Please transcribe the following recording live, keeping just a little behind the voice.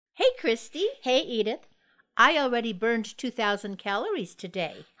Christy. Hey, Edith. I already burned 2,000 calories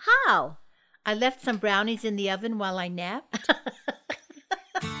today. How? I left some brownies in the oven while I napped.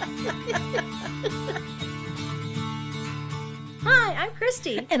 Hi, I'm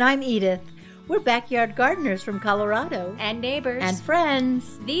Christy. And I'm Edith. We're backyard gardeners from Colorado. And neighbors. And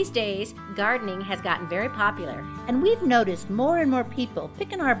friends. These days, gardening has gotten very popular. And we've noticed more and more people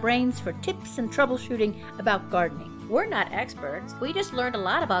picking our brains for tips and troubleshooting about gardening. We're not experts. We just learned a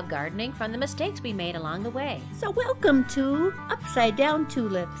lot about gardening from the mistakes we made along the way. So welcome to Upside Down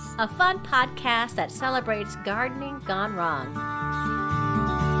Tulips, a fun podcast that celebrates gardening gone wrong.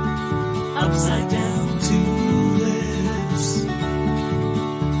 Upside Down Tulips.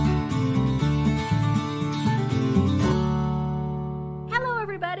 Hello,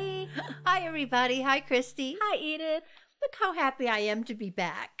 everybody. Hi, everybody. Hi, Christy. Hi, Edith. Look how happy I am to be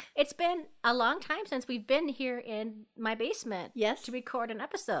back. It's been a long time since we've been here in my basement. Yes. To record an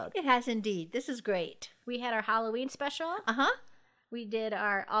episode. It has indeed. This is great. We had our Halloween special. Uh-huh. We did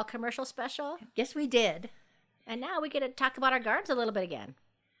our all-commercial special. Yes, we did. And now we get to talk about our gardens a little bit again.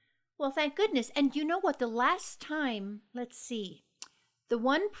 Well, thank goodness. And you know what? The last time, let's see, the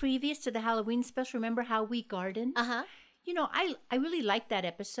one previous to the Halloween special, remember how we gardened? Uh-huh. You know, I really liked that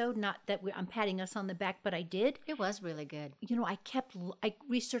episode. Not that I'm patting us on the back, but I did. It was really good. You know, I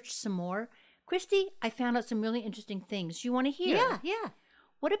researched some more. Christy, I found out some really interesting things. You want to hear? Yeah.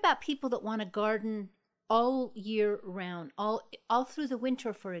 What about people that want to garden all year round, all through the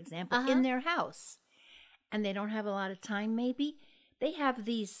winter, for example, in their house, and they don't have a lot of time maybe? They have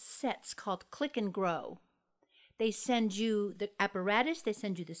these sets called Click and Grow. They send you the apparatus, they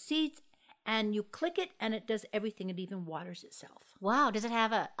send you the seeds, and you click it, and it does everything. It even waters itself. Wow. Does it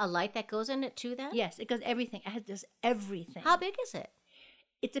have a light that goes in it too then? Yes, it does everything. It does everything. How big is it?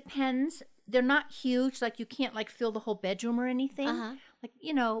 It depends. They're not huge. Like, you can't, like, fill the whole bedroom or anything. Uh-huh. Like,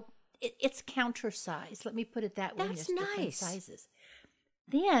 you know, it's counter size. Let me put it that way. That's There's different nice. sizes.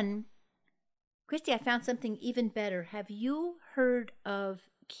 Then, Christy, I found something even better. Have you heard of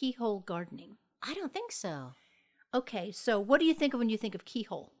keyhole gardening? I don't think so. Okay, so what do you think of when you think of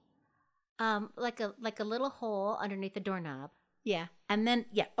keyhole? Like a little hole underneath the doorknob. Yeah. And then,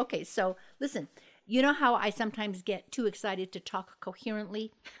 okay, so listen, you know how I sometimes get too excited to talk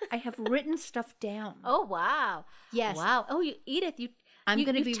coherently? I have written stuff down. Oh, wow. Yes. Wow. Oh, Edith, you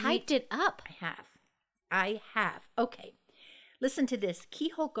typed it up. I have. Okay. Listen to this.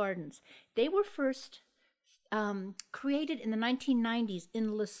 Keyhole gardens. They were first created in the 1990s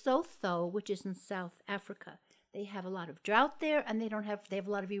in Lesotho, which is in South Africa. They have a lot of drought there, and they have a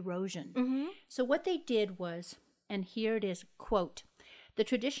lot of erosion. Mm-hmm. So what they did was, and here it is, quote, "The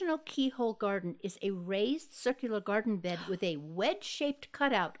traditional keyhole garden is a raised circular garden bed with a wedge-shaped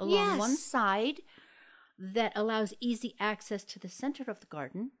cutout along one side that allows easy access to the center of the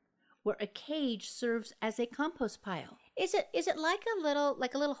garden, where a cage serves as a compost pile." Is it like a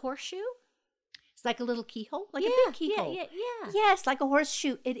little horseshoe? It's like a little keyhole, like a big keyhole. Yeah. Yes, like a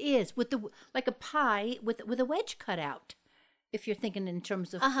horseshoe. It is like a pie with a wedge cut out. If you're thinking in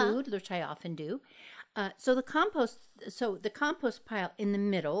terms of food, which I often do. So the compost pile in the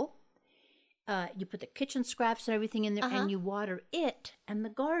middle. You put the kitchen scraps and everything in there, and you water it, and the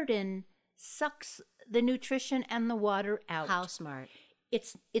garden sucks the nutrition and the water out. How smart!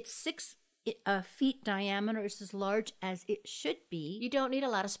 It's 6 feet diameter. It's as large as it should be. You don't need a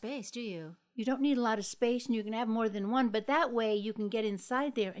lot of space, do you? You don't need a lot of space, and you can have more than one, but that way you can get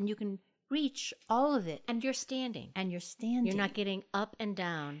inside there and you can reach all of it. And you're standing. You're not getting up and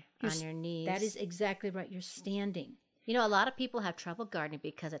down on your knees. That is exactly right. You're standing. You know, a lot of people have trouble gardening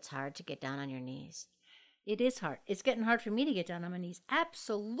because it's hard to get down on your knees. It is hard. It's getting hard for me to get down on my knees.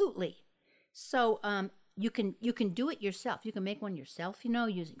 Absolutely. So you can do it yourself. You can make one yourself,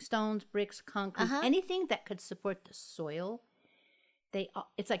 using stones, bricks, concrete, anything that could support the soil.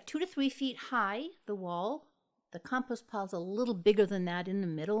 It's like 2 to 3 feet high, the wall. The compost pile's a little bigger than that in the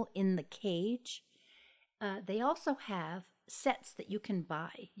middle, in the cage. They also have sets that you can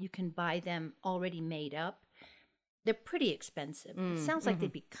buy. You can buy them already made up. They're pretty expensive. It sounds like they'd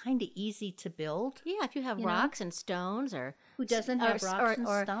be kind of easy to build. Yeah, if you have rocks and stones, or who doesn't have rocks and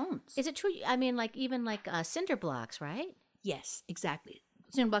stones? Is it true? I mean, even cinder blocks, right? Yes, exactly.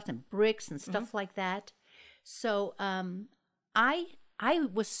 Cinder blocks and bricks and stuff like that. So I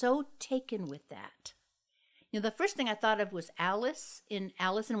was so taken with that. The first thing I thought of was Alice in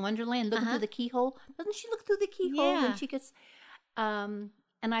Wonderland looking through the keyhole. Doesn't she look through the keyhole when she gets? And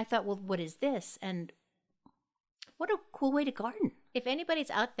I thought, well, what is this? And what a cool way to garden. If anybody's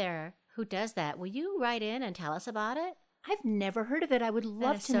out there who does that, will you write in and tell us about it? I've never heard of it. I would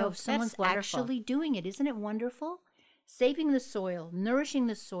love to know if someone's actually doing it. Isn't it wonderful? saving the soil, nourishing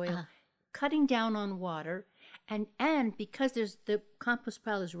the soil, cutting down on water, and because the compost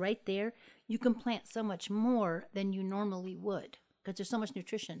pile is right there, you can plant so much more than you normally would because there's so much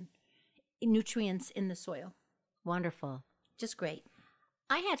nutrients in the soil. Wonderful. Just great.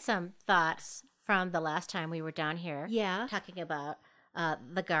 I had some thoughts from the last time we were down here. Yeah. Talking about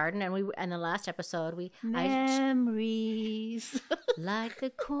the garden, and in the last episode Memories like the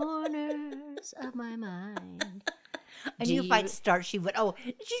corners of my mind. I knew if I'd start, she would. Oh,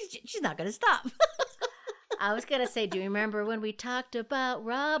 she's not going to stop. I was going to say, do you remember when we talked about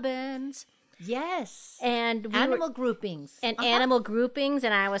robins? Yes. And animal groupings. And animal groupings.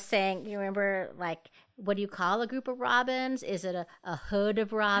 And I was saying, you remember, like, what do you call a group of robins? Is it a hood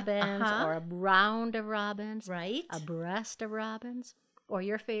of robins or a round of robins? Right. A breast of robins? Or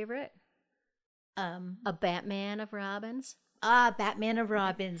your favorite? A Batman of robins? Batman of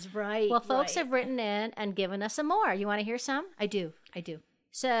robins. Right. Well, folks have written in and given us some more. You want to hear some? I do.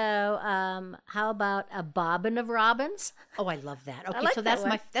 So, how about a bobbin of robins? Oh, I love that. Okay, like so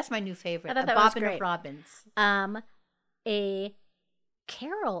that's my new favorite. I thought A that was bobbin great. of robins. A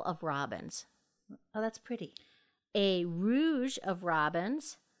carol of robins. Oh, that's pretty. A rouge of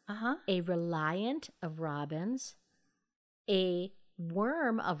robins. Uh-huh. A reliant of robins. A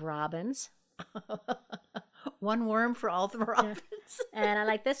worm of robins. One worm for all the robins. Yeah. And I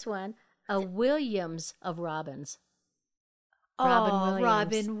like this one. A Williams of robins.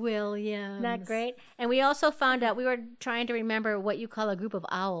 Robin Williams. Isn't that great? And we also found out, we were trying to remember what you call a group of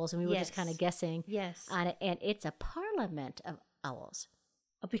owls, and we were just kind of guessing on it. And it's a parliament of owls.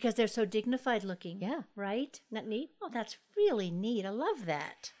 Oh, because they're so dignified looking. Yeah. Right? Isn't that neat? Oh, that's really neat. I love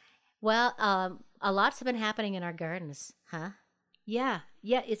that. Well, a lot's been happening in our gardens, huh? Yeah,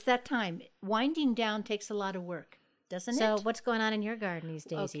 it's that time. Winding down takes a lot of work, doesn't it? So what's going on in your garden these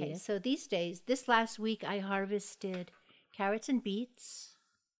days, Okay, Edith? so these days, this last week, I harvested carrots and beets.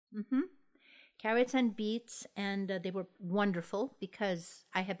 Carrots and beets, and they were wonderful because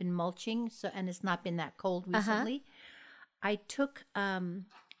I have been mulching, and it's not been that cold recently. I dug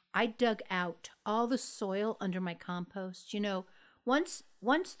out all the soil under my compost. You know, once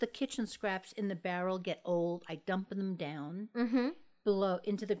the kitchen scraps in the barrel get old, I dump them down below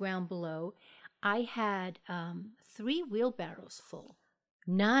into the ground below. I had 3 wheelbarrows full.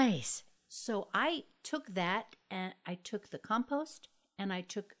 Nice. So I took that, and I took the compost, and I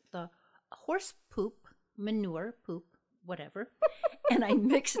took the horse poop, manure, poop, whatever, and I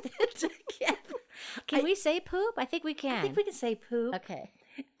mixed it together. Can we say poop? I think we can. I think we can say poop. Okay.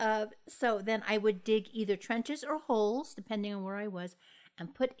 So then I would dig either trenches or holes, depending on where I was,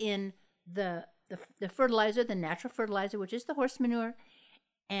 and put in the fertilizer, the natural fertilizer, which is the horse manure,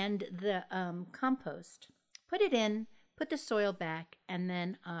 and the compost. Put it in, put the soil back, and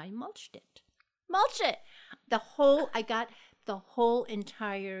then I mulched it. Mulch it! I got the whole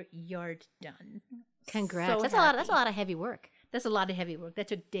entire yard done. Congrats. So that's a lot of heavy work. That's a lot of heavy work. That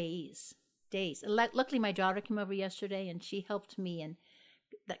took days. Luckily, my daughter came over yesterday, and she helped me and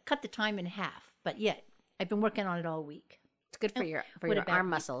cut the time in half. But yeah, I've been working on it all week. It's good for your arm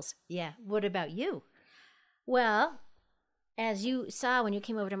muscles. Yeah. What about you? Well, as you saw when you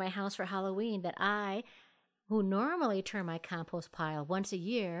came over to my house for Halloween, that I, who normally turn my compost pile once a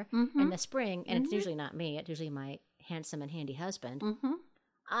year in the spring, and it's usually not me, it's usually my handsome and handy husband,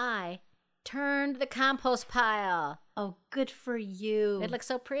 I turned the compost pile. Oh, good for you. It looks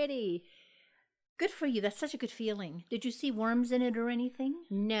so pretty. Good for you. That's such a good feeling. Did you see worms in it or anything?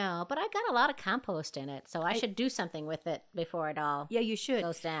 No, but I got a lot of compost in it, so I should do something with it before it all you should.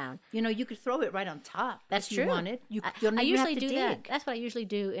 goes down. You know, you could throw it right on top. That's if true. You want it. I usually do that. That's what I usually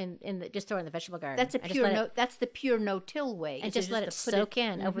do just throw it in the vegetable garden. That's that's the pure no-till way. And just let it soak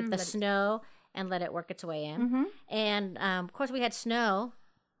in over the snow and let it work its way in. And of course, we had snow.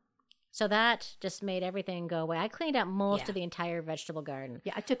 So that just made everything go away. I cleaned out most of the entire vegetable garden.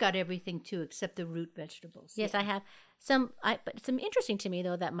 Yeah, I took out everything too, except the root vegetables. Yes, I have some. But it's interesting to me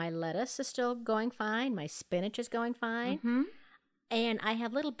though that my lettuce is still going fine. My spinach is going fine, and I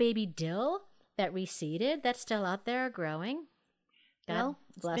have little baby dill that reseeded that's still out there growing. Well,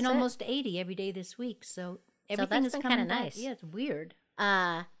 it's been almost 80 every day this week, so everything is kind of nice. Yeah, it's weird.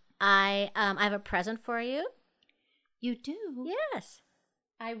 I have a present for you. You do? Yes.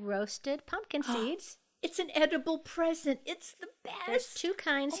 I roasted pumpkin seeds. It's an edible present. It's the best. There's 2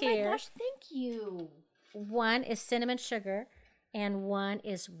 kinds here. Oh my gosh, thank you. One is cinnamon sugar and one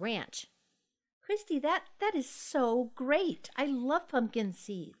is ranch. Christy, that is so great. I love pumpkin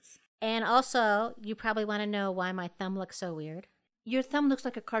seeds. And also, you probably want to know why my thumb looks so weird. Your thumb looks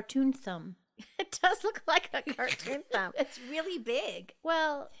like a cartoon thumb. It does look like a cartoon thumb. It's really big.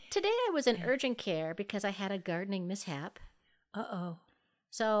 Well, today I was in urgent care because I had a gardening mishap. Uh-oh.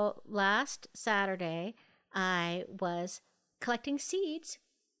 So last Saturday, I was collecting seeds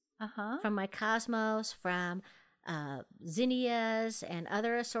from my cosmos, from zinnias and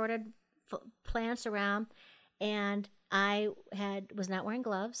other assorted plants around, and I was not wearing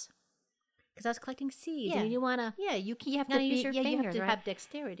gloves because I was collecting seeds. Yeah. And you want to you have gotta to use your you have fingers, to right? have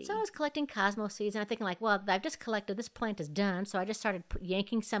dexterity. So I was collecting cosmos seeds, and I'm thinking like, well, I've just collected, this plant is done, so I just started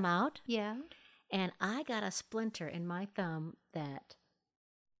yanking some out. Yeah. And I got a splinter in my thumb that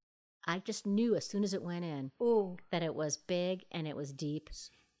I just knew as soon as it went in that it was big and it was deep.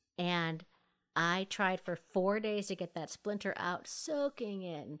 And I tried for 4 days to get that splinter out, soaking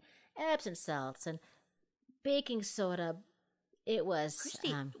it in Epsom salts and baking soda. It was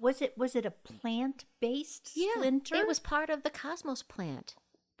Christy, was it a plant-based splinter? It was part of the cosmos plant.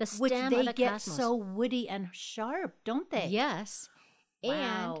 The Which stem they of the get cosmos. so woody and sharp, don't they? Yes.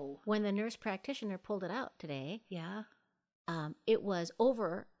 Wow. And when the nurse practitioner pulled it out today, Yeah. it was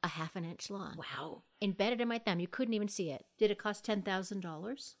over a half an inch long. Wow. Embedded in my thumb. You couldn't even see it. Did it cost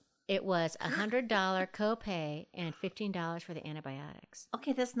 $10,000? It was $100 copay and $15 for the antibiotics.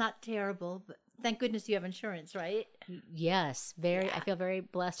 Okay, that's not terrible, but thank goodness you have insurance, right? Yes, I feel very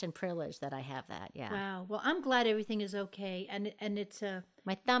blessed and privileged that I have that. Yeah. Wow. Well, I'm glad everything is okay, and it's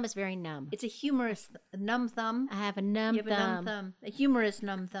My thumb is very numb. a humorous numb thumb. I have a numb You have thumb. a numb thumb, a humorous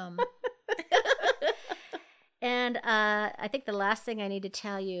numb thumb. And I think the last thing I need to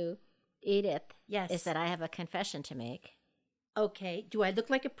tell you, Edith, Yes. is that I have a confession to make. Okay. Do I look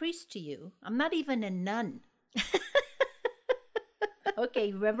like a priest to you? I'm not even a nun.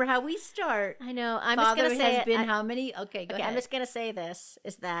 Okay. Remember how we start? I know. I'm Father just going to say has it. been how many? Okay. Go Okay, ahead. I'm just going to say this,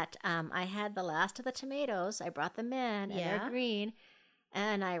 is that I had the last of the tomatoes. I brought them in, and they're green,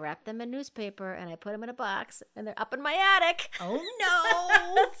 and I wrapped them in newspaper, and I put them in a box, and they're up in my attic. Oh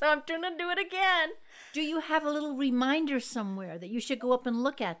no! So I'm going to do it again. Do you have a little reminder somewhere that you should go up and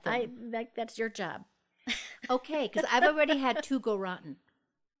look at them? That's your job. Okay, because I've already had 2 go rotten.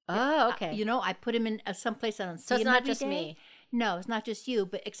 Oh, okay. I put them in someplace I don't see So it's them not every just day. me. No, it's not just you,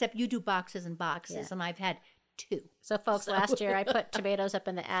 but except you do boxes and boxes, and I've had 2. So, folks, last year I put tomatoes up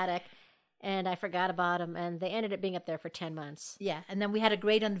in the attic, and I forgot about them, and they ended up being up there for 10 months. Yeah, and then we had a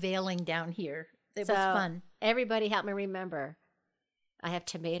great unveiling down here. It was fun. Everybody help me remember. I have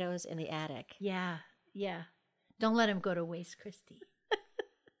tomatoes in the attic. Yeah. Don't let them go to waste, Christy.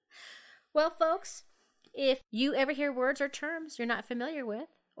 Well, folks, if you ever hear words or terms you're not familiar with,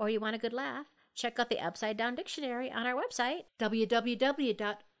 or you want a good laugh, check out the Upside Down Dictionary on our website.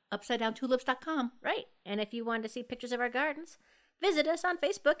 www.upsidedowntulips.com. Right. And if you want to see pictures of our gardens, visit us on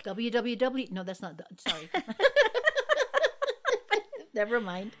Facebook. No, that's not. Sorry. Never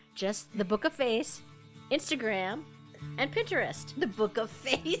mind. Just the Book of Face, Instagram, and Pinterest. The Book of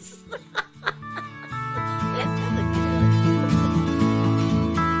Face.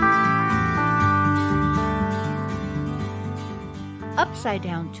 Upside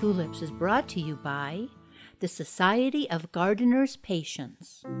Down Tulips is brought to you by the Society of Gardeners'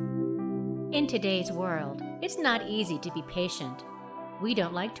 Patience. In today's world, it's not easy to be patient. We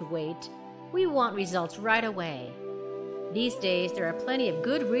don't like to wait. We want results right away. These days, there are plenty of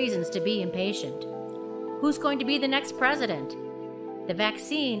good reasons to be impatient. Who's going to be the next president? The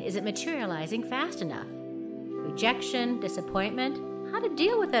vaccine isn't materializing fast enough. Rejection, disappointment, how to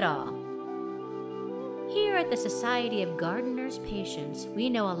deal with it all. Here at the Society of Gardeners' Patience, we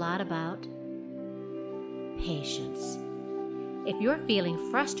know a lot about patience. If you're feeling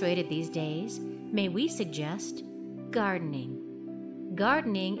frustrated these days, may we suggest gardening.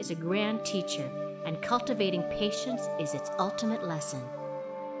 Gardening is a grand teacher, and cultivating patience is its ultimate lesson.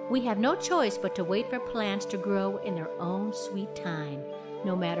 We have no choice but to wait for plants to grow in their own sweet time,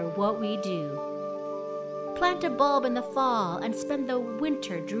 no matter what we do. Plant a bulb in the fall and spend the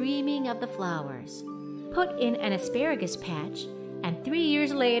winter dreaming of the flowers. Put in an asparagus patch, and 3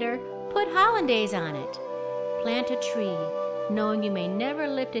 years later, put hollandaise on it. Plant a tree, knowing you may never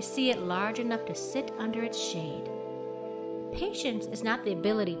live to see it large enough to sit under its shade. Patience is not the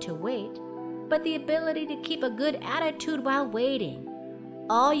ability to wait, but the ability to keep a good attitude while waiting.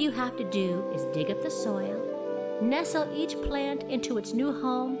 All you have to do is dig up the soil, nestle each plant into its new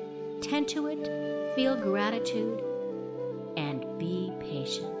home, tend to it, feel gratitude, and be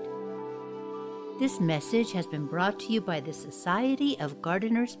patient. This message has been brought to you by the Society of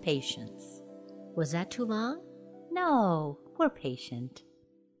Gardeners' Patience. Was that too long? No, we're patient.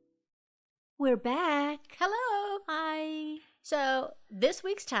 We're back. Hello. Hi. So this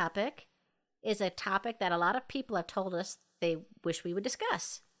week's topic is a topic that a lot of people have told us they wish we would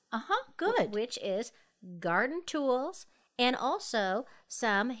discuss. Good. which is garden tools and also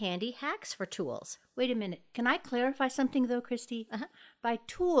some handy hacks for tools. Wait a minute. Can I clarify something, though, Christy? By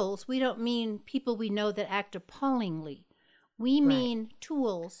tools, we don't mean people we know that act appallingly. We mean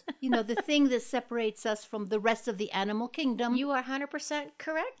tools, the thing that separates us from the rest of the animal kingdom. You are 100%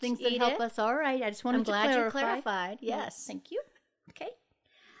 correct, Things that Edith. help us. All right. I just wanted I'm to glad clarify. you clarified. Yes. Thank you. Okay.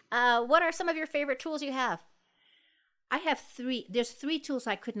 What are some of your favorite tools you have? I have 3. There's 3 tools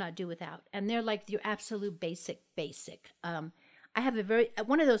I could not do without, and they're like your absolute basic. I have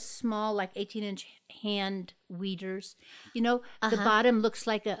one of those small, like 18-inch hand weeders. The bottom looks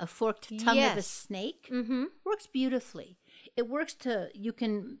like a forked tongue of a snake. Mm-hmm. Works beautifully. It works you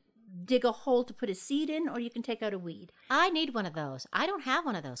can dig a hole to put a seed in, or you can take out a weed. I need one of those. I don't have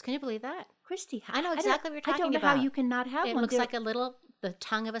one of those. Can you believe that? Christy, I know exactly what you're talking about. I don't know how you cannot have it one. It looks like the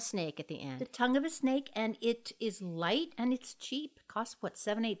tongue of a snake at the end. The tongue of a snake, and it is light, and it's cheap. Costs, what,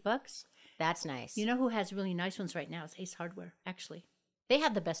 $7-8? That's nice. You know who has really nice ones right now? It's Ace Hardware, actually. They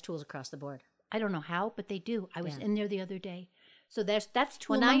have the best tools across the board. I don't know how, but they do. I was in there the other day. So that's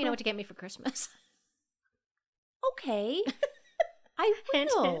tool Well, now number. you know what to get me for Christmas. Okay. I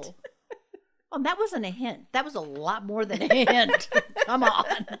will. Hint. Oh, that wasn't a hint. That was a lot more than a hint. Come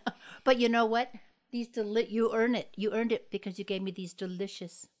on. But you know what? You earned it. You earned it because you gave me these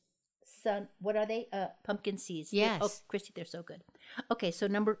delicious what are they? Pumpkin seeds. Yes. Oh, Christy, they're so good. Okay, so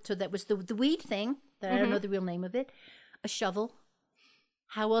that was the weed thing. That I don't know the real name of it. A shovel.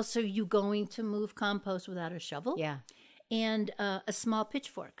 How else are you going to move compost without a shovel? Yeah. And a small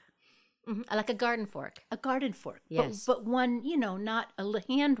pitchfork. Mm-hmm. Like a garden fork. A garden fork. Yes. But one, not a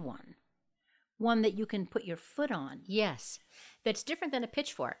hand one. One that you can put your foot on. Yes. That's different than a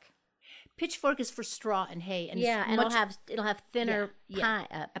pitchfork. Pitchfork is for straw and hay. And it'll have thinner pine.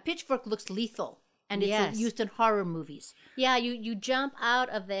 A pitchfork looks lethal, and Yes. it's used in horror movies. Yeah, you jump out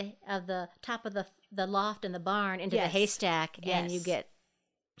of the top of the loft in the barn into the haystack, and you get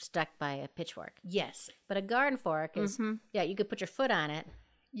stuck by a pitchfork. Yes. But a garden fork is you could put your foot on it.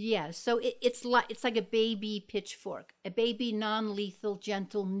 Yeah, so it's like a baby pitchfork, a baby non-lethal,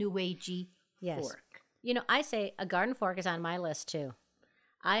 gentle, new agey fork. I say a garden fork is on my list too.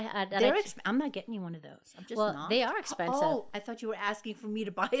 I'm not getting you one of those. I'm just not. They are expensive. Oh, I thought you were asking for me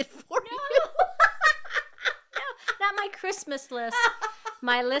to buy it for you. No, not my Christmas list.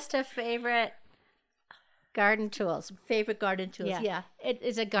 My list of favorite garden tools. Favorite garden tools. Yeah. It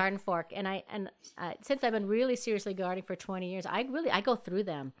is a garden fork, and since I've been really seriously gardening for 20 years, I go through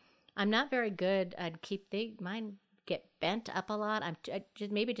them. I'm not very good at mine get bent up a lot.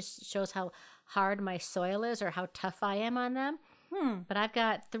 Maybe just shows how hard my soil is or how tough I am on them. But I've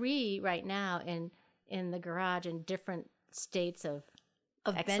got 3 right now in the garage in different states of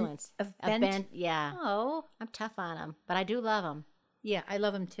excellence. Of bent? Yeah. Oh. I'm tough on them, but I do love them. Yeah, I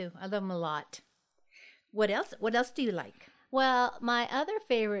love them too. I love them a lot. What else? What else do you like? Well, my other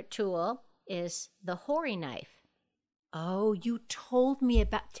favorite tool is the Hori knife. Oh, you told me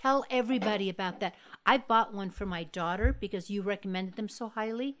tell everybody about that. I bought one for my daughter because you recommended them so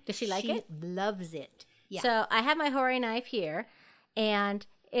highly. Does she like it? She loves it. Yeah. So I have my Hori knife here, and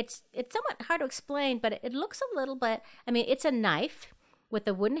it's somewhat hard to explain, but it looks a little bit, it's a knife with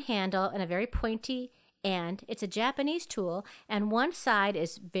a wooden handle and a very pointy end. It's a Japanese tool, and one side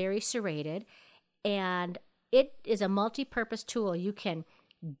is very serrated, and it is a multi-purpose tool. You can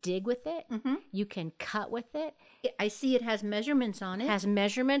dig with it. Mm-hmm. You can cut with it. I see it has measurements on it. So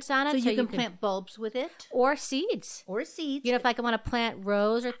you can plant bulbs with it. Or seeds. If I want to plant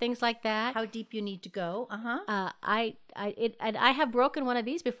rows or things like that. How deep you need to go. I have broken one of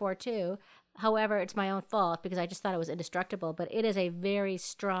these before too. However, it's my own fault because I just thought it was indestructible. But it is a very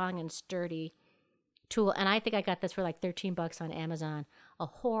strong and sturdy tool. And I think I got this for like $13 on Amazon. A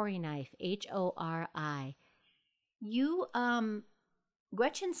Hori knife. Hori.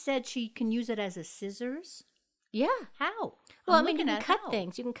 Gretchen said she can use it as a scissors. Yeah. How? Well, you can cut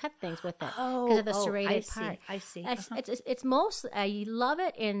things. You can cut things with it because of the serrated part. I see. It's most. I love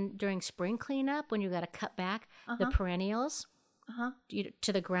it during spring cleanup when you got to cut back the perennials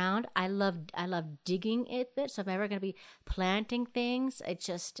to the ground. I love digging it. So if I'm ever going to be planting things, it's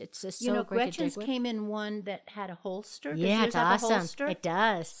just so great. Gretchen's came in one that had a holster. Yeah, it's awesome. A holster? It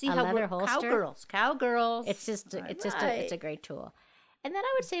does. See a how leather holster. Cowgirls. It's a great tool. And then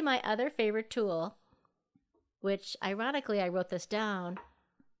I would say my other favorite tool, which ironically I wrote this down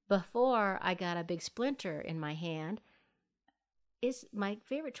before I got a big splinter in my hand, is my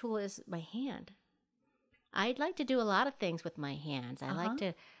favorite tool is my hand. I'd like to do a lot of things with my hands. I like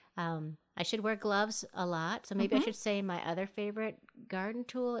to, I should wear gloves a lot. So maybe I should say my other favorite garden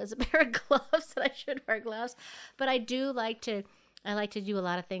tool is a pair of gloves, that I should wear gloves. But I do like to I like to do a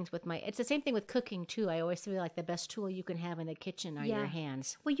lot of things with it's the same thing with cooking too. I always feel like the best tool you can have in the kitchen are your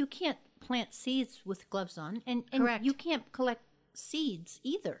hands. Well, you can't plant seeds with gloves on, and Correct. you can't collect seeds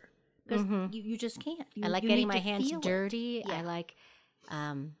either because you just can't. I like you getting need my to hands feel it. dirty. Yeah. I like,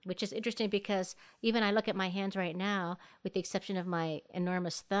 which is interesting because even I look at my hands right now, with the exception of my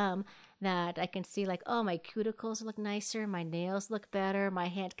enormous thumb, that I can see like, oh, my cuticles look nicer, my nails look better, my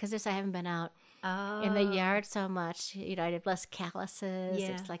hand, because I haven't been out in the yard so much. You know, I have less calluses. Yeah.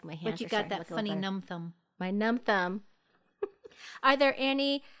 It's like my hands. But you are got starting to that look a little funny better. numb thumb. My numb thumb. Are there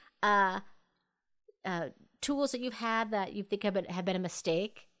any tools that you've had that you think have been a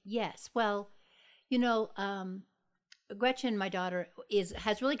mistake? Yes. Well, Gretchen, my daughter,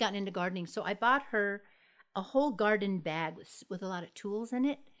 has really gotten into gardening. So I bought her a whole garden bag with a lot of tools in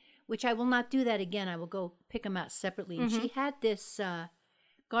it, which I will not do that again. I will go pick them out separately. And she had this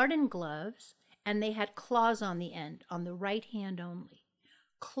garden gloves, and they had claws on the end, on the right hand only.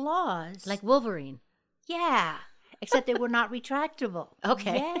 Claws. Like Wolverine. Yeah. Except they were not retractable.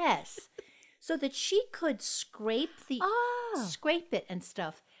 Okay. Yes. So that she could scrape it and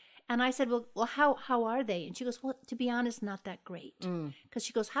stuff. And I said, well, how are they? And she goes, well, to be honest, not that great. Because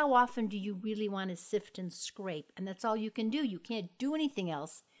she goes, how often do you really want to sift and scrape? And that's all you can do. You can't do anything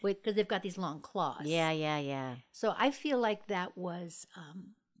else because they've got these long claws. Yeah. So I feel like that was,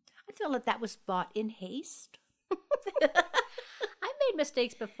 bought in haste. I've made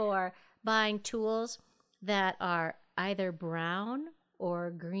mistakes before buying tools that are either brown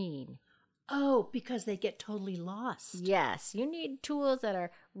or green. Oh, because they get totally lost. Yes, you need tools that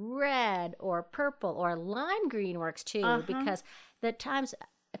are red or purple or lime green works too, because the times,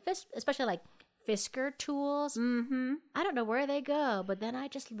 especially like Fisker tools, I don't know where they go, but then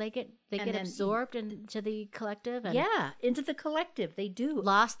they get absorbed into the collective. And into the collective, they do.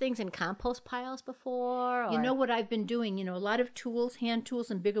 Lost things in compost piles before. You know what I've been doing? A lot of tools, hand tools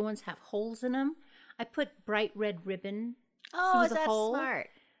and bigger ones have holes in them. I put bright red ribbon through the hole. Smart?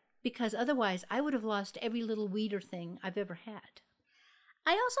 Because otherwise, I would have lost every little weeder thing I've ever had.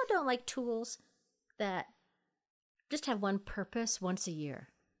 I also don't like tools that just have one purpose once a year.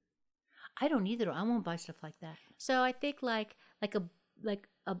 I don't either. I won't buy stuff like that. So I think like a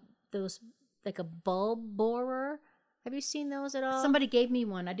bulb borer. Have you seen those at all? Somebody gave me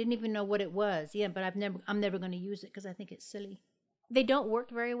one. I didn't even know what it was. Yeah, but I'm never going to use it because I think it's silly. They don't work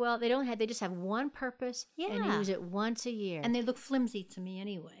very well. They just have one purpose and you use it once a year. And they look flimsy to me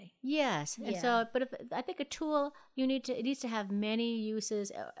anyway. Yes. And so, but I think a tool, it needs to have many uses,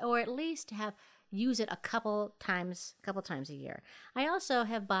 or at least use it a couple times a year. I also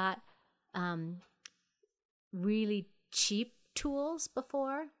have bought really cheap tools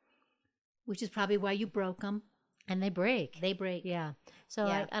before. Which is probably why you broke them. And they break. Yeah. So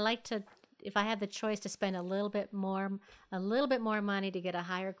yeah. I like to, if I have the choice to spend a little bit more money to get a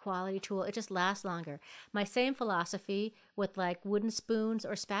higher quality tool, it just lasts longer. My same philosophy with like wooden spoons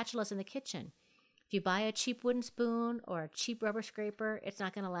or spatulas in the kitchen. If you buy a cheap wooden spoon or a cheap rubber scraper, it's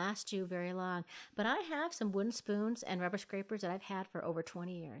not going to last you very long. But I have some wooden spoons and rubber scrapers that I've had for over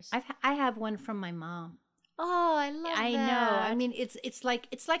 20 years. I have one from my mom. Oh, I love that. I know. I mean, it's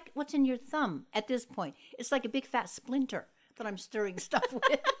like what's in your thumb at this point. It's like a big fat splinter that I'm stirring stuff with.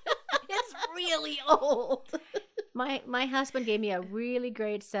 It's really old. My husband gave me a really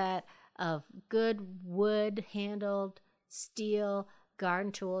great set of good wood-handled steel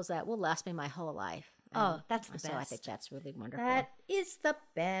garden tools that will last me my whole life. Oh, that's the best. So I think that's really wonderful. That is the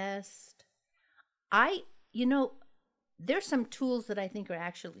best. There's some tools that I think are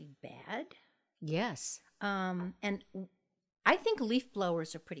actually bad. Yes. And I think leaf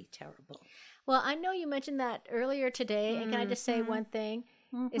blowers are pretty terrible. Well, I know you mentioned that earlier today, and can I just say one thing?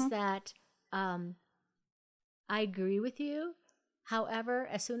 Is that I agree with you. However,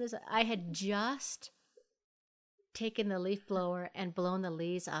 as soon as I had just taken the leaf blower and blown the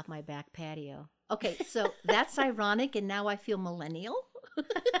leaves off my back patio. Okay, so that's ironic, and now I feel millennial.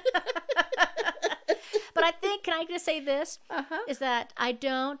 But I think, can I just say this? Is that I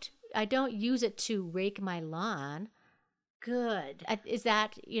don't use it to rake my lawn. Good. Is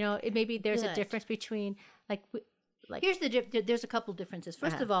that, maybe there's Good. a difference between like here's there's a couple differences.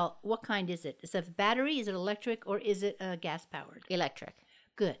 First of all, what kind is it? Is it a battery? Is it electric? Or is it gas powered? Electric.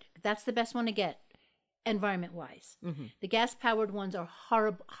 Good. That's the best one to get environment wise. The gas powered ones are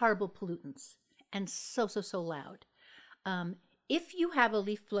horrible pollutants and so loud. If you have a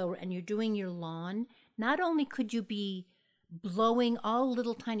leaf blower and you're doing your lawn, not only could you be blowing all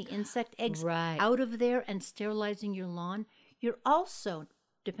little tiny insect eggs out of there and sterilizing your lawn, you're also,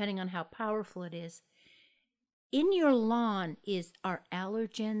 depending on how powerful it is, in your lawn are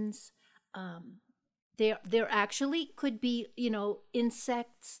allergens. There actually could be,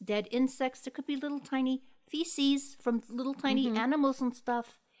 insects, dead insects. There could be little tiny feces from little tiny animals and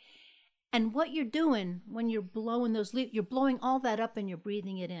stuff. And what you're doing when you're blowing those leaves, you're blowing all that up and you're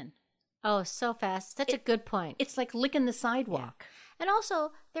breathing it in. Oh, so fast. Such a good point. It's like licking the sidewalk. Yeah. And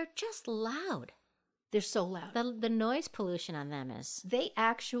also, they're just loud. They're so loud. The noise pollution on them is. They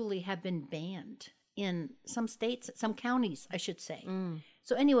actually have been banned in some states, some counties, I should say.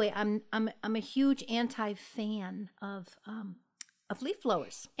 So anyway, I'm a huge anti-fan of leaf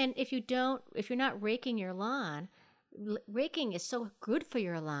blowers. And if you're not raking your lawn, raking is so good for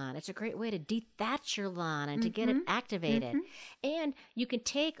your lawn. It's a great way to dethatch your lawn and to get it activated. And you can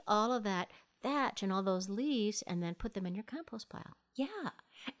take all of that thatch and all those leaves and then put them in your compost pile. Yeah.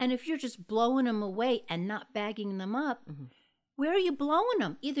 And if you're just blowing them away and not bagging them up, where are you blowing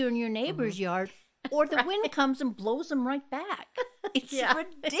them? Either in your neighbor's yard or the wind comes and blows them right back. It's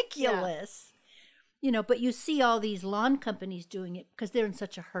ridiculous. But you see all these lawn companies doing it because they're in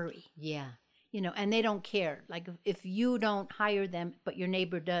such a hurry. Yeah. And they don't care. Like if you don't hire them, but your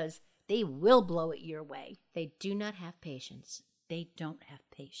neighbor does, they will blow it your way. They do not have patience. They don't have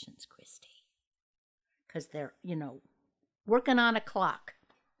patience, Christy. Because they're, working on a clock.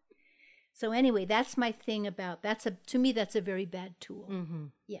 So anyway, that's my thing about, to me, that's a very bad tool.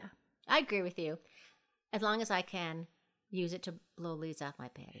 Yeah. I agree with you. As long as I can use it to blow leaves off my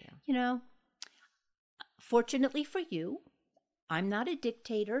patio. Fortunately for you, I'm not a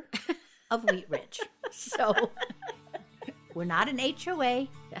dictator of Wheat Ridge. So we're not an HOA.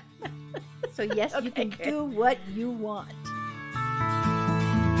 So yes, you can do what you want.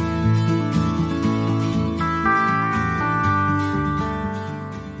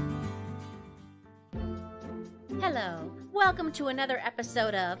 Hello. Welcome to another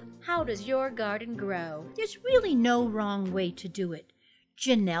episode of How Does Your Garden Grow? There's really no wrong way to do it.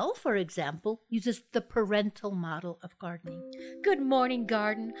 Janelle, for example, uses the parental model of gardening. Good morning,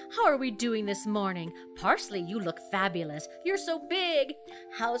 garden. How are we doing this morning? Parsley, you look fabulous. You're so big.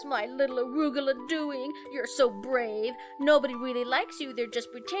 How's my little arugula doing? You're so brave. Nobody really likes you. They're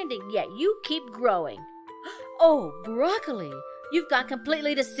just pretending, yet you keep growing. Oh, broccoli. You've gone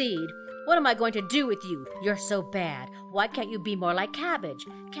completely to seed. What am I going to do with you? You're so bad. Why can't you be more like cabbage?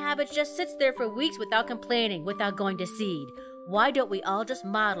 Cabbage just sits there for weeks without complaining, without going to seed. Why don't we all just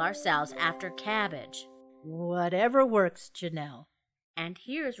model ourselves after cabbage? Whatever works, Janelle. And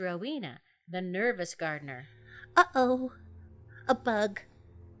here's Rowena, the nervous gardener. Uh-oh, a bug.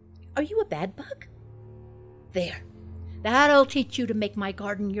 Are you a bad bug? There, that'll teach you to make my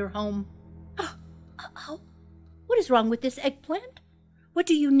garden your home. Uh-oh, what is wrong with this eggplant? What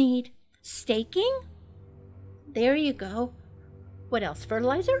do you need? Staking? There you go. What else,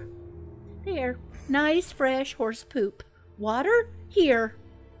 fertilizer? There, nice fresh horse poop. Water? Here.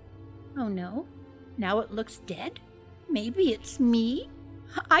 Oh no, now it looks dead. Maybe it's me.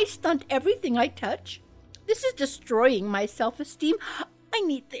 I stunt everything I touch. This is destroying my self-esteem. I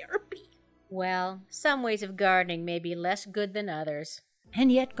need therapy. Well, some ways of gardening may be less good than others.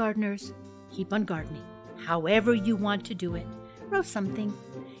 And yet, gardeners, keep on gardening. However you want to do it. Grow something.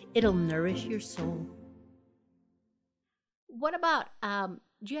 It'll nourish your soul. What about,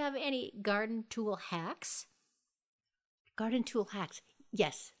 do you have any garden tool hacks? Garden tool hacks.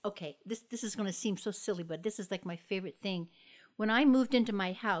 Yes. Okay. This is going to seem so silly, but this is like my favorite thing. When I moved into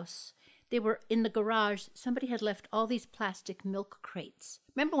my house, they were in the garage. Somebody had left all these plastic milk crates.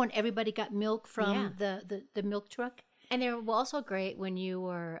 Remember when everybody got milk from the milk truck? And they're also great when you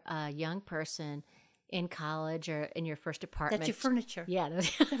were a young person in college or in your first apartment. That's your furniture. Yeah.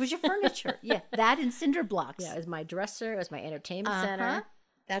 That was your furniture. Yeah. That and cinder blocks. Yeah, it was my dresser. It was my entertainment center.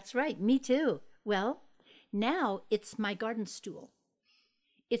 That's right. Me too. Well, now it's my garden stool.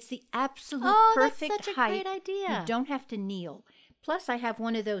 It's the absolute perfect that's such a height. great idea. You don't have to kneel. Plus, I have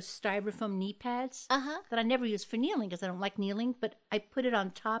one of those styrofoam knee pads that I never use for kneeling because I don't like kneeling, but I put it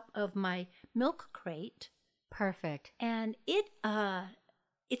on top of my milk crate. Perfect. And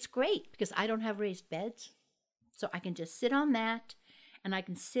it's great because I don't have raised beds. So I can just sit on that and I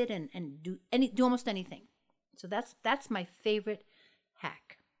can sit and do almost anything. So that's my favorite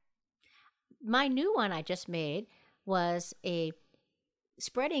hack. My new one I just made was a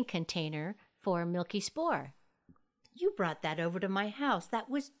spreading container for milky spore. You brought that over to my house. That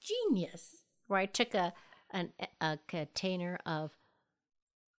was genius. Where I took a container of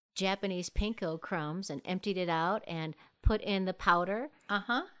Japanese pinko crumbs and emptied it out and put in the powder.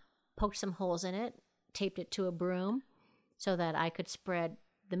 Poked some holes in it, taped it to a broom so that I could spread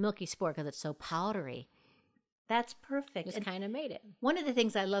the milky spore because it's so powdery. That's perfect. Just kind of made it. One of the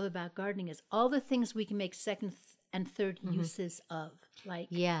things I love about gardening is all the things we can make second and third uses of. Like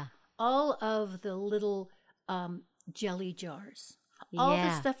all of the little jelly jars. All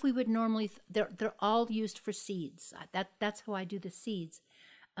the stuff we would normally, they're all used for seeds. That's how I do the seeds.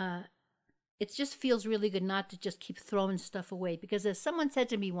 It just feels really good not to just keep throwing stuff away, because as someone said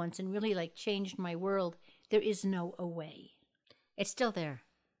to me once and really like changed my world, there is no away. It's still there.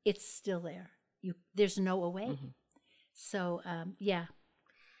 It's still there. There's no away. Mm-hmm. So yeah.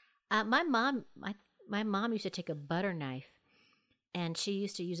 My mom used to take a butter knife, and she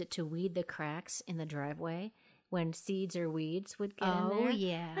used to use it to weed the cracks in the driveway when seeds or weeds would get in there. Oh,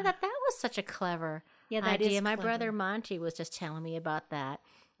 yeah. I thought that was such a clever idea. My brother Monty was just telling me about that.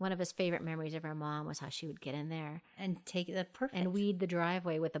 One of his favorite memories of our mom was how she would get in there and take it perfect and weed the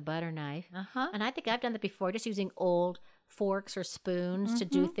driveway with a butter knife. And I think I've done that before, just using old forks or spoons to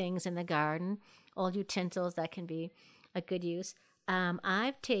do things in the garden, old utensils that can be a good use.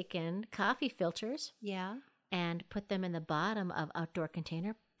 I've taken coffee filters and put them in the bottom of outdoor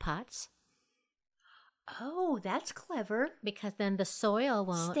container pots. Oh, that's clever. Because then the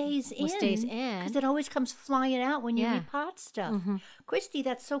soil stays in. Because it always comes flying out when you repot stuff. Mm-hmm. Christy,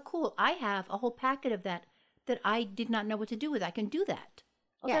 that's so cool. I have a whole packet of that I did not know what to do with. I can do that.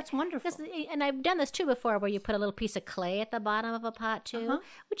 Oh, that's wonderful. And I've done this too before, where you put a little piece of clay at the bottom of a pot too,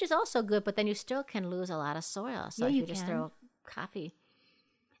 which is also good, but then you still can lose a lot of soil. So if you just throw coffee.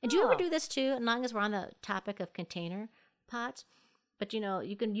 And do you ever do this too, as long as we're on the topic of container pots? But,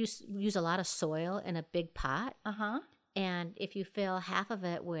 you can use a lot of soil in a big pot. And if you fill half of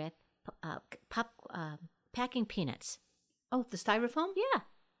it with packing peanuts. Oh, the styrofoam? Yeah.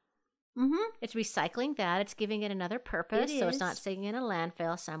 It's recycling that. It's giving it another purpose. So it's not sitting in a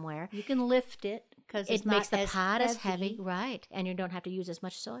landfill somewhere. You can lift it because it makes the pot as heavy. Right. And you don't have to use as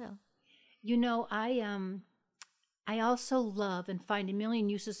much soil. I also love and find a million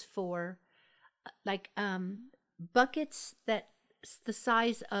uses for buckets the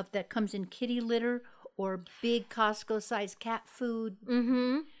size of that comes in kitty litter or big Costco size cat food.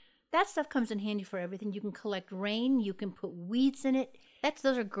 That stuff comes in handy for everything. You can collect rain. You can put weeds in it. That's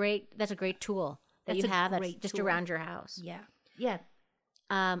a great tool that you have that's just around your house. Yeah.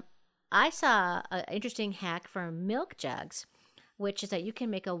 I saw an interesting hack for milk jugs, which is that you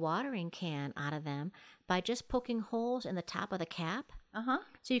can make a watering can out of them by just poking holes in the top of the cap.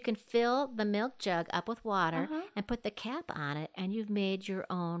 So you can fill the milk jug up with water and put the cap on it, and you've made your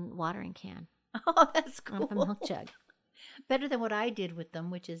own watering can. Oh, that's cool. Out of a milk jug. Better than what I did with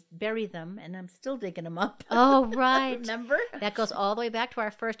them, which is bury them, and I'm still digging them up. Oh, right. Remember? That goes all the way back to our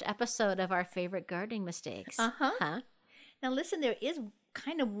first episode of our favorite gardening mistakes. Now, listen, there is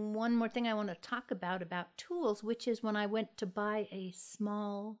kind of one more thing I want to talk about tools, which is when I went to buy a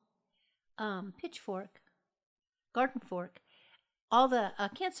small pitchfork, garden fork, all the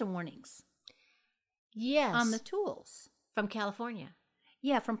cancer warnings. Yes. On the tools. From California.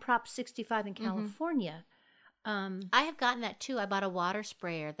 Yeah, from Prop 65 in California. I have gotten that too. I bought a water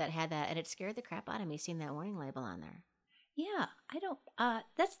sprayer that had that, and it scared the crap out of me seeing that warning label on there. Yeah, I don't.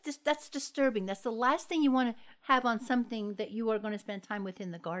 That's disturbing. That's the last thing you want to have on something that you are going to spend time with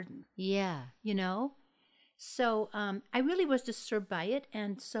in the garden. Yeah, So I really was disturbed by it,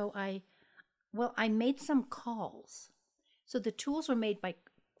 and so I made some calls. So the tools were made by.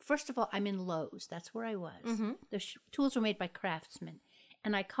 First of all, I'm in Lowe's. That's where I was. The tools were made by craftsmen,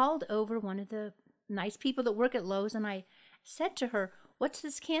 and I called over one of the nice people that work at Lowe's, and I said to her, "What's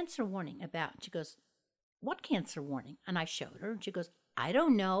this cancer warning about?" And she goes, "What cancer warning?" And I showed her, and she goes, "I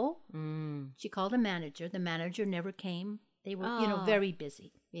don't know." She called a manager. The manager never came. They were, very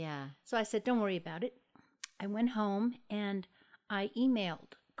busy. Yeah. So I said, "Don't worry about it." I went home, and I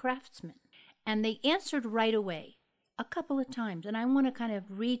emailed craftsmen, and they answered right away a couple of times. And I want to kind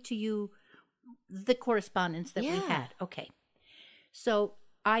of read to you the correspondence that we had. Okay. So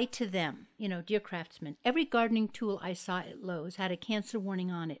I to them, dear craftsmen, every gardening tool I saw at Lowe's had a cancer warning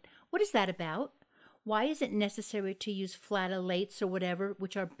on it. What is that about? Why is it necessary to use flat-a-lates or whatever,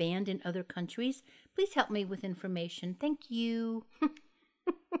 which are banned in other countries? Please help me with information. Thank you.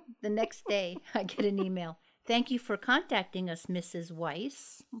 The next day, I get an email. Thank you for contacting us, Mrs.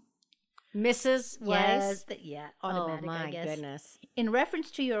 Weiss. Mrs. Weiss? Automatic, I guess. Goodness. In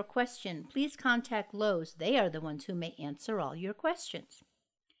reference to your question, please contact Lowe's. They are the ones who may answer all your questions.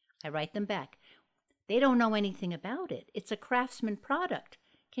 I write them back. They don't know anything about it. It's a craftsman product.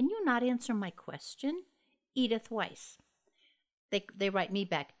 Can you not answer my question? Edith Weiss. They write me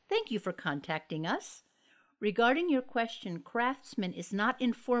back. Thank you for contacting us. Regarding your question, Craftsman is not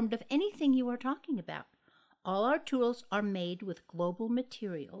informed of anything you are talking about. All our tools are made with global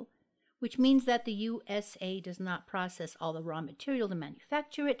material, which means that the USA does not process all the raw material to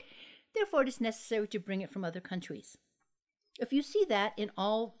manufacture it. Therefore, it is necessary to bring it from other countries. If you see that in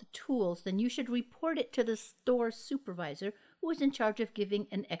all the tools, then you should report it to the store supervisor who is in charge of giving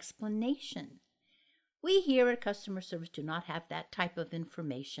an explanation. We here at customer service do not have that type of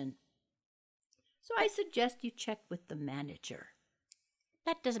information. So I suggest you check with the manager.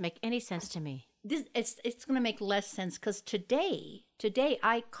 That doesn't make any sense to me. It's going to make less sense because today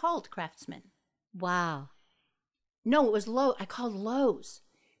I called Craftsman. Wow. No, it was Lowe's. I called Lowe's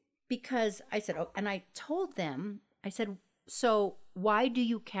because I said, and I told them, I said, so why do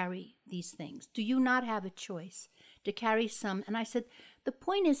you carry these things? Do you not have a choice to carry some? And I said, the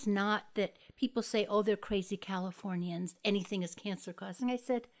point is not that people say, oh, they're crazy Californians. Anything is cancer causing. I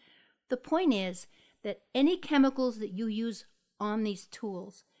said, the point is that any chemicals that you use on these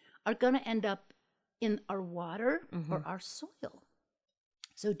tools are going to end up in our water or our soil.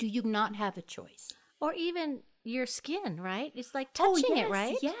 So do you not have a choice? Or even your skin, right? It's like touching it,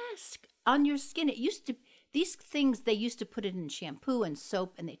 right? Yes, on your skin. It used to, these things, they used to put it in shampoo and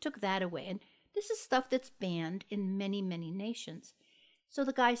soap, and they took that away. And this is stuff that's banned in many, many nations. So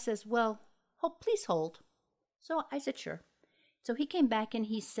the guy says, well, please hold. So I said, sure. So he came back and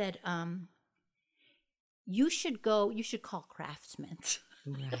he said, you should call Craftsman.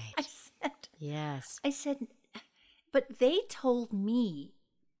 Right. I said, yes. I said, but they told me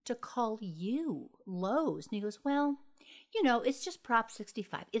to call you, Lowe's. And he goes, well, it's just Prop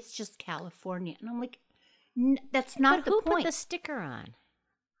 65. It's just California. And I'm like, that's not the point. Who put the sticker on?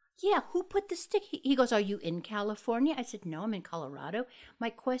 Yeah, who put the stick? He goes, are you in California? I said, no, I'm in Colorado. My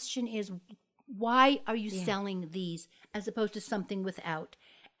question is, why are you selling these as opposed to something without?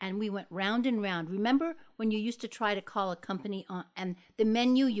 And we went round and round. Remember when you used to try to call a company on, and the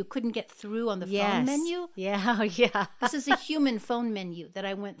menu, you couldn't get through on the phone menu? Yeah, yeah. This is a human phone menu that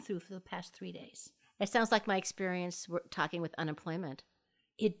I went through for the past 3 days. It sounds like my experience talking with unemployment.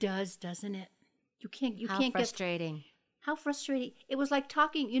 It does, doesn't it? You can't How frustrating. How frustrating. It was like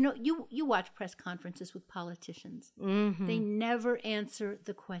talking, you watch press conferences with politicians. Mm-hmm. They never answer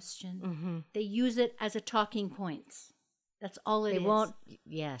the question. Mm-hmm. They use it as a talking points. That's all it is. They won't,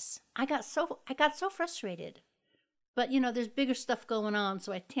 yes. I got so frustrated. But, there's bigger stuff going on,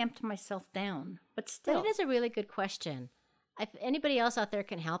 so I tamped myself down. But still. But it is a really good question. If anybody else out there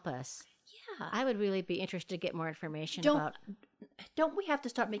can help us, I would really be interested to get more information about. Don't we have to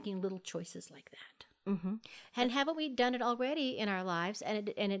start making little choices like that? Mm-hmm. And haven't we done it already in our lives?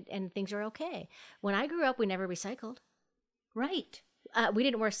 And things are okay. When I grew up, we never recycled. Right. We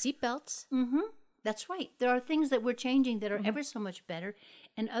didn't wear seatbelts. Mm-hmm. That's right. There are things that we're changing that are ever so much better,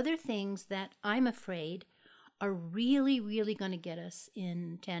 and other things that I'm afraid are really, really going to get us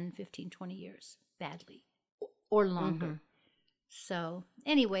in 10, 15, 20 years badly or longer. Mm-hmm. So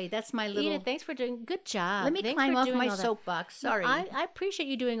anyway, that's my little... Edith, thanks for doing... Good job. Let me climb off my soapbox. Sorry. No, I appreciate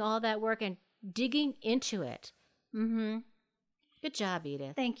you doing all that work and digging into it. Mm-hmm. Good job,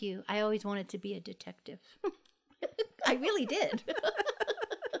 Edith. Thank you. I always wanted to be a detective. I really did.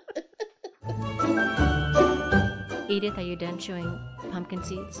 Edith, are you done chewing pumpkin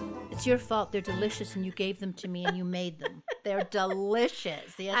seeds? It's your fault. They're delicious, and you gave them to me, and you made them. They're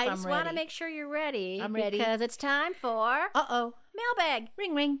delicious. Yes, I just want to make sure you're ready. I'm ready. Because it's time for... Mailbag.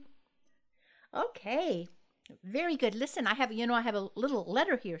 Ring, ring. Okay. Very good. Listen, I have a little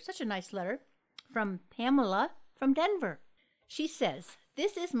letter here. Such a nice letter from Pamela from Denver. She says,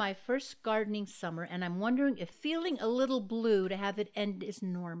 this is my first gardening summer, and I'm wondering if feeling a little blue to have it end is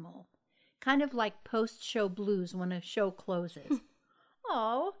normal. Kind of like post-show blues when a show closes.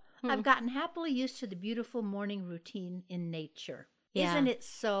 I've gotten happily used to the beautiful morning routine in nature. Yeah. Isn't it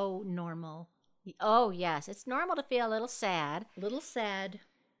so normal? Oh, yes. It's normal to feel a little sad. A little sad.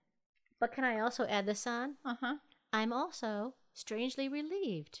 But can I also add this on? Uh-huh. I'm also strangely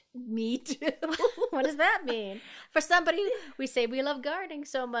relieved. Me too. What does that mean? For somebody, we say we love gardening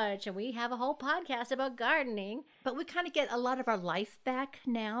so much, and we have a whole podcast about gardening. But we kind of get a lot of our life back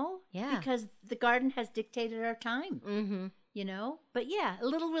now. Yeah. Because the garden has dictated our time. Mm-hmm. But yeah, a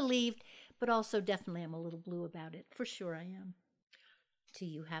little relieved, but also definitely I'm a little blue about it. For sure I am. Do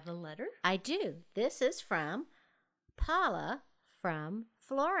you have a letter? I do. This is from Paula from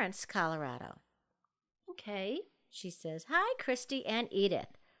Florence, Colorado. Okay. She says, hi, Christy and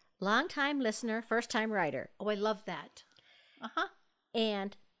Edith. Long-time listener, first-time writer. Oh, I love that. Uh-huh.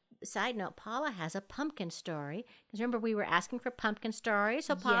 And side note, Paula has a pumpkin story. Because remember, we were asking for pumpkin stories.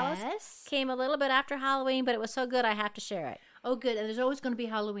 So Paula's came a little bit after Halloween, but it was so good I have to share it. Oh, good. And there's always going to be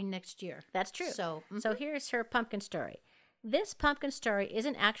Halloween next year. That's true. So here's her pumpkin story. This pumpkin story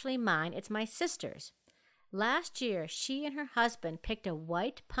isn't actually mine. It's my sister's. Last year, she and her husband picked a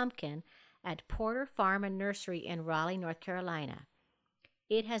white pumpkin at Porter Farm and Nursery in Raleigh, North Carolina.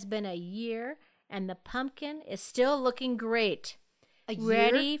 It has been a year, and the pumpkin is still looking great. A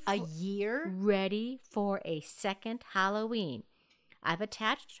year? Ready for a second Halloween. I've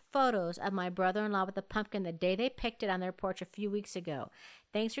attached photos of my brother-in-law with the pumpkin the day they picked it on their porch a few weeks ago.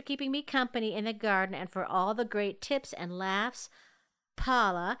 Thanks for keeping me company in the garden and for all the great tips and laughs,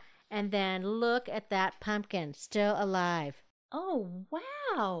 Paula. And then look at that pumpkin, still alive. Oh,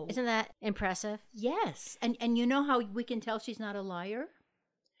 wow. Isn't that impressive? Yes. And you know how we can tell she's not a liar?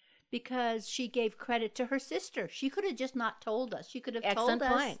 Because she gave credit to her sister. She could have just not told us. She could have Excellent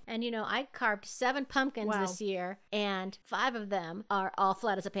told us. point. And I carved 7 pumpkins this year, and 5 of them are all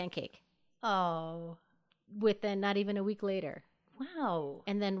flat as a pancake. Oh. Within not even a week later. Wow.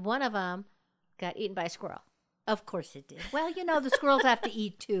 And then one of them got eaten by a squirrel. Of course it did. Well, the squirrels have to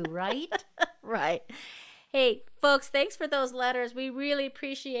eat too, right? Right. Hey, folks, thanks for those letters. We really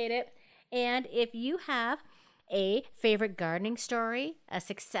appreciate it. And if you have a favorite gardening story, a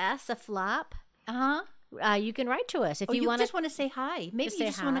success, a flop, you can write to us. If you just want to say hi. Maybe you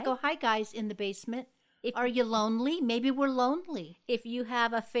just want to go, hi, guys, in the basement. Are you lonely? Maybe we're lonely. If you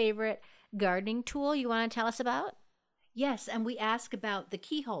have a favorite gardening tool you want to tell us about. Yes, and we ask about the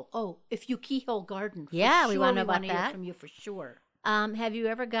keyhole. Oh, if you keyhole garden. We want to know about that. Hear from you for sure. Have you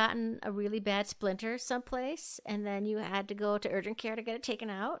ever gotten a really bad splinter someplace and then you had to go to urgent care to get it taken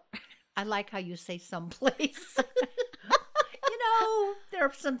out? I like how you say someplace. There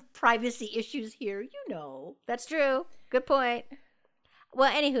are some privacy issues here, That's true. Good point.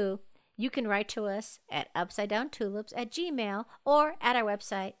 Well, anywho, you can write to us at upsidedowntulips@gmail.com or at our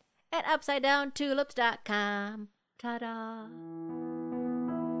website at upsidedowntulips.com. Ta-da!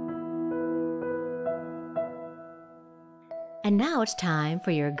 And now it's time for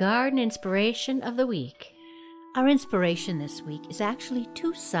your garden inspiration of the week. Our inspiration this week is actually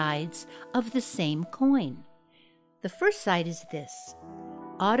 2 sides of the same coin. The first side is this.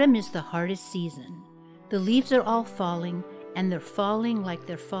 Autumn is the hardest season. The leaves are all falling, and they're falling like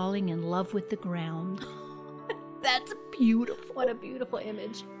they're falling in love with the ground. That's beautiful. What a beautiful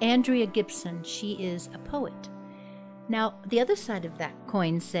image. Andrea Gibson, she is a poet. Now, the other side of that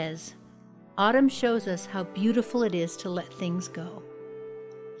coin says, autumn shows us how beautiful it is to let things go.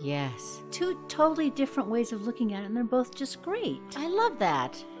 Yes. 2 totally different ways of looking at it, and they're both just great. I love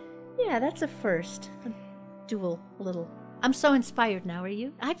that. Yeah, that's a first. A dual little. I'm so inspired now, are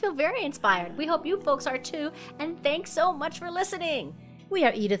you? I feel very inspired. We hope you folks are too, and thanks so much for listening. We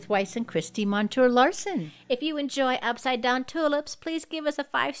are Edith Weiss and Christy Montour Larson. If you enjoy Upside Down Tulips, please give us a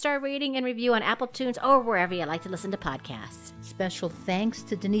 5-star rating and review on Apple Tunes or wherever you like to listen to podcasts. Special thanks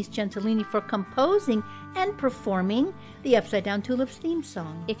to Denise Gentilini for composing and performing the Upside Down Tulips theme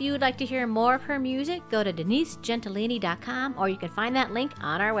song. If you would like to hear more of her music, go to denisegentilini.com or you can find that link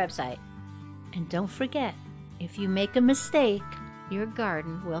on our website. And don't forget, if you make a mistake, your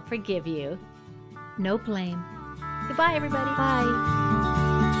garden will forgive you. No blame. Goodbye, everybody. Bye.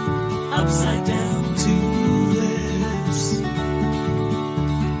 Upside down.